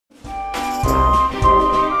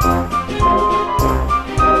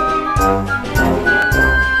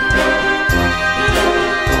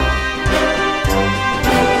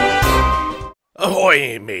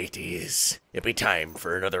Aye, mateys, it be time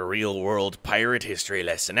for another real-world pirate history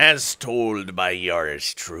lesson as told by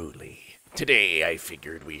yours truly. Today I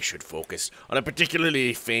figured we should focus on a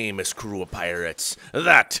particularly famous crew of pirates,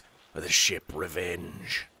 that of the ship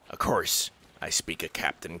Revenge. Of course, I speak of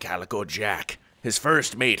Captain Calico Jack, his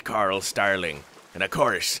first mate Carl Starling, and of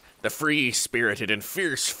course, the free-spirited and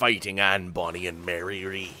fierce-fighting Anne Bonny and Mary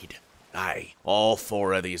Read. Aye, all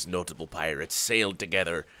four of these notable pirates sailed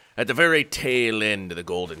together at the very tail end of the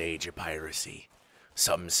golden age of piracy.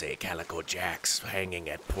 Some say Calico Jack's hanging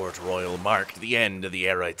at Port Royal marked the end of the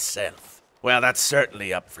era itself. Well, that's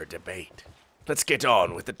certainly up for debate. Let's get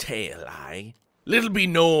on with the tale, aye? Little be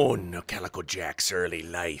known of Calico Jack's early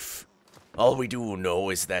life. All we do know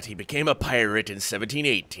is that he became a pirate in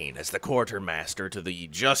 1718 as the quartermaster to the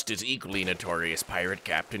just as equally notorious pirate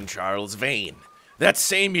Captain Charles Vane. That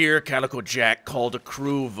same year, Calico Jack called a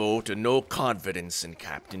crew vote of no confidence in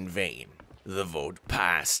Captain Vane. The vote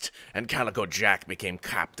passed, and Calico Jack became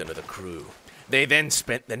captain of the crew. They then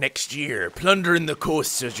spent the next year plundering the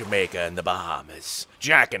coasts of Jamaica and the Bahamas.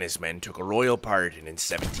 Jack and his men took a royal pardon in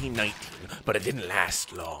 1719, but it didn't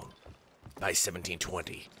last long. By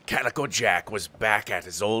 1720, Calico Jack was back at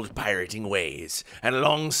his old pirating ways, and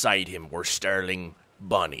alongside him were Starling,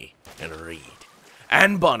 Bonny, and Read.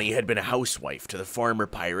 Anne Bonny had been a housewife to the former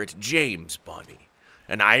pirate James Bonny.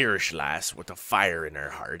 An Irish lass with a fire in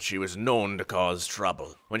her heart, she was known to cause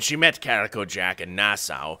trouble. When she met Calico Jack in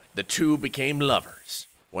Nassau, the two became lovers.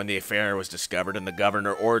 When the affair was discovered and the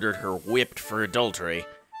governor ordered her whipped for adultery,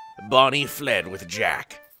 Bonny fled with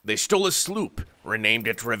Jack. They stole a sloop, renamed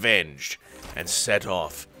it Revenge, and set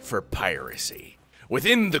off for piracy.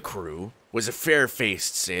 Within the crew was a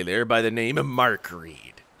fair-faced sailor by the name of Mark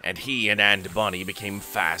Read, and he and Anne Bonny became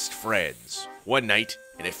fast friends. One night,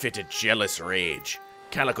 in a fit of jealous rage,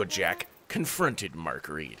 Calico Jack confronted Mark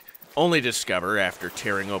Read, only to discover, after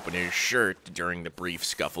tearing open his shirt during the brief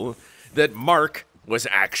scuffle, that Mark was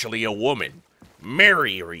actually a woman.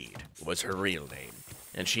 Mary Read was her real name,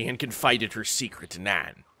 and she had confided her secret to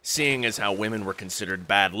Nan. Seeing as how women were considered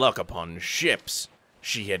bad luck upon ships,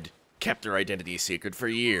 she had kept her identity secret for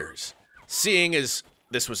years. Seeing as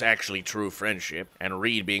this was actually true friendship, and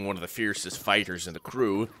Read being one of the fiercest fighters in the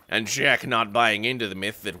crew, and Jack not buying into the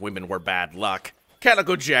myth that women were bad luck,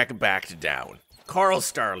 Calico Jack backed down. Carl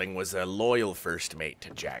Starling was a loyal first mate to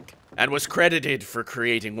Jack, and was credited for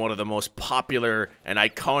creating one of the most popular and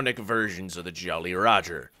iconic versions of the Jolly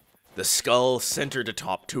Roger, the skull centered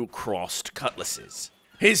atop two crossed cutlasses.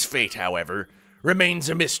 His fate, however, remains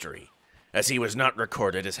a mystery, as he was not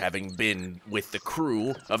recorded as having been with the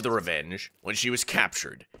crew of the Revenge when she was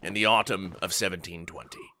captured in the autumn of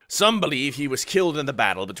 1720. Some believe he was killed in the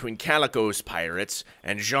battle between Calico's pirates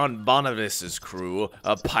and Jean Boniface's crew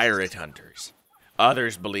of pirate hunters.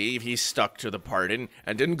 Others believe he stuck to the pardon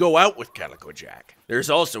and didn't go out with Calico Jack. There's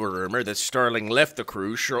also a rumor that Starling left the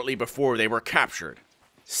crew shortly before they were captured.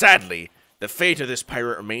 Sadly, the fate of this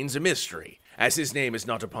pirate remains a mystery, as his name is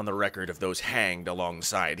not upon the record of those hanged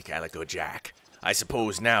alongside Calico Jack. I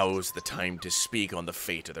suppose now's the time to speak on the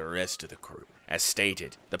fate of the rest of the crew. As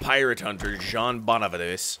stated, the pirate hunter Jean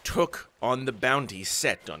Boniface took on the bounty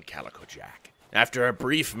set on Calico Jack. After a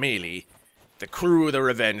brief melee, the crew of the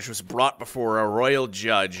Revenge was brought before a royal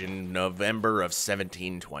judge in November of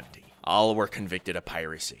 1720. All were convicted of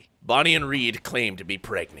piracy. Bonny and Read claimed to be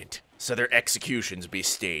pregnant, so their executions be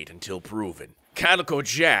stayed until proven. Calico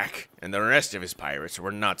Jack and the rest of his pirates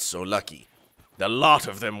were not so lucky. The lot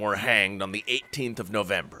of them were hanged on the 18th of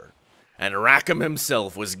November, and Rackham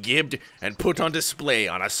himself was gibbed and put on display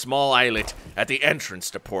on a small islet at the entrance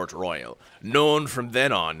to Port Royal, known from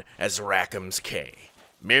then on as Rackham's Cay.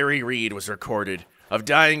 Mary Read was recorded of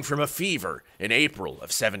dying from a fever in April of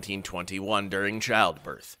 1721 during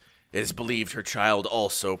childbirth. It is believed her child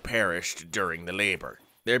also perished during the labor.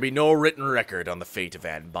 There be no written record on the fate of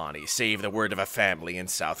Anne Bonny, save the word of a family in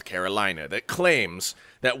South Carolina that claims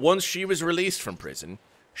that once she was released from prison,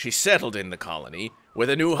 she settled in the colony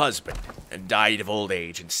with a new husband and died of old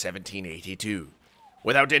age in 1782.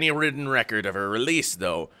 Without any written record of her release,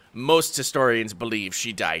 though, most historians believe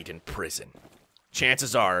she died in prison.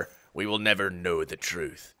 Chances are we will never know the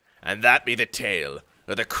truth, and that be the tale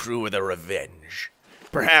of the crew of the Revenge.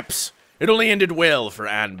 Perhaps it only ended well for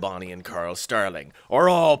Anne Bonny and Carl Starling, or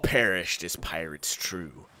all perished as pirates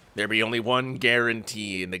true. There be only one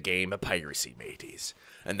guarantee in the game of piracy, mateys,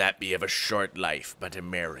 and that be of a short life but a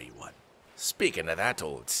merry one. Speaking of that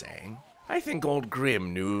old saying, I think old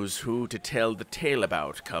Grim knows who to tell the tale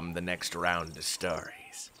about come the next round of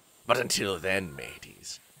stories. But until then,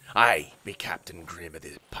 mateys, I be Captain Grim of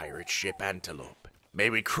the pirate ship Antelope.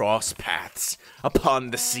 May we cross paths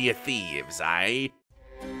upon the Sea of Thieves, aye?